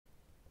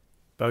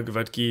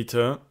Bhagavad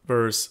Gita,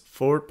 verse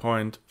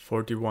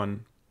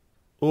 4.41.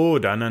 O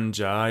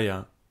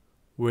Dhananjaya,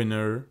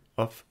 winner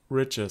of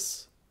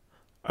riches,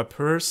 a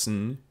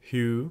person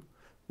who,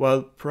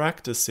 while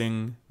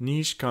practicing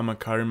Nishkama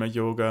Karma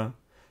Yoga,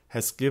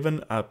 has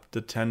given up the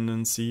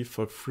tendency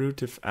for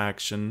fruitive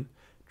action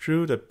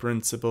through the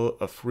principle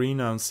of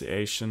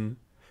renunciation,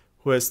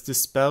 who has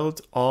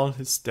dispelled all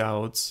his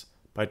doubts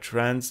by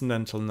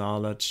transcendental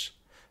knowledge,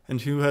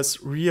 and who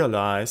has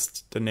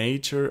realized the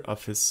nature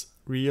of his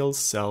real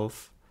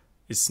self,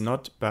 is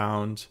not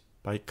bound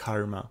by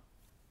karma.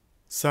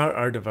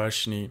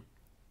 Sarardavashni.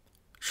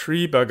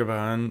 Sri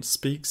Bhagavan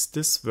speaks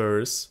this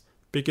verse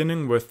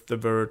beginning with the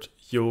word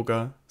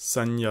yoga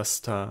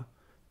sanyasta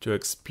to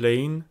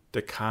explain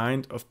the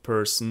kind of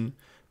person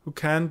who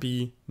can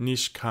be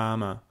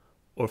nishkama,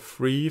 or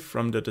free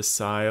from the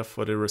desire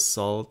for the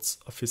results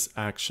of his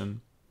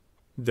action.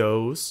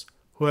 Those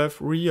who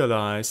have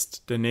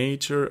realized the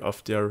nature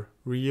of their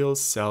real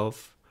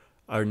self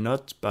are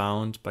not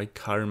bound by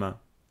karma.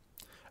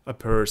 A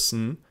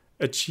person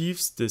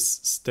achieves this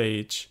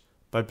stage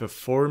by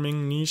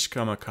performing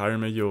Nishkama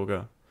Karma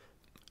Yoga,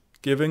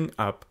 giving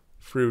up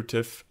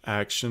fruitive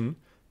action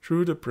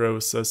through the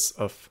process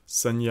of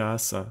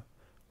sannyasa,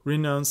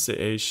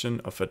 renunciation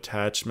of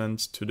attachment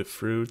to the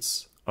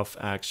fruits of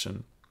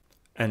action,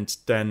 and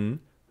then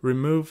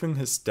removing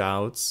his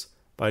doubts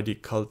by the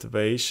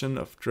cultivation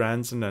of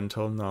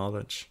transcendental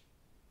knowledge.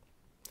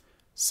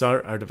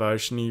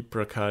 Sarardavashni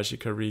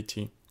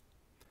Prakashikariti.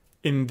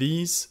 In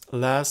these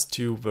last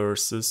two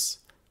verses,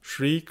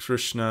 Sri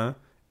Krischna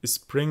is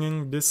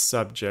bringing this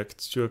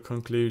subject to a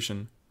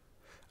conclusion.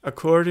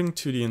 According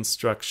to the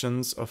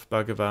instructions of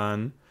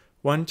Bhagavan,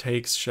 one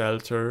takes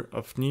shelter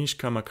of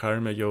Nishkama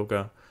Karma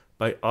Yoga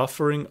by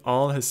offering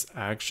all his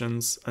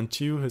actions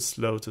unto his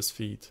lotus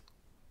feet.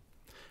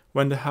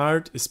 When the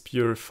heart is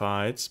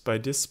purified by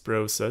this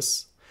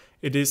process,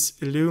 it is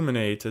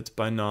illuminated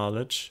by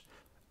knowledge,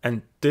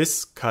 and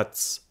this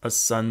cuts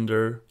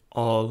asunder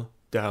all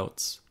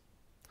doubts.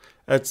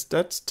 At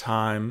that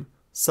time,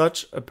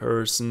 such a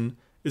person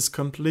is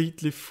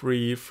completely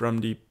free from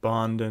the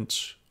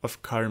bondage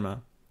of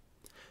karma.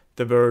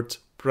 The word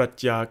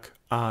pratyak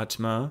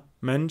atma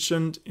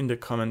mentioned in the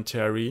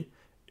commentary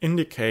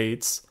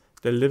indicates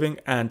the living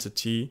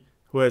entity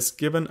who has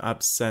given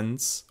up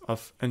sense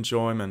of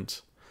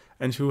enjoyment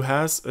and who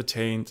has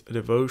attained a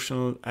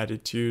devotional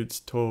attitude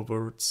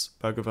towards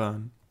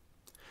Bhagavan.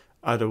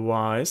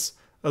 Otherwise,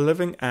 a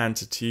living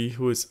entity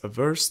who is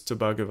averse to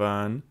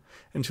Bhagavan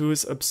and who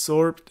is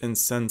absorbed in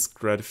sense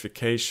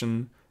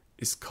gratification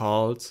is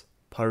called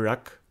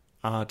parak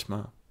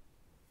atma.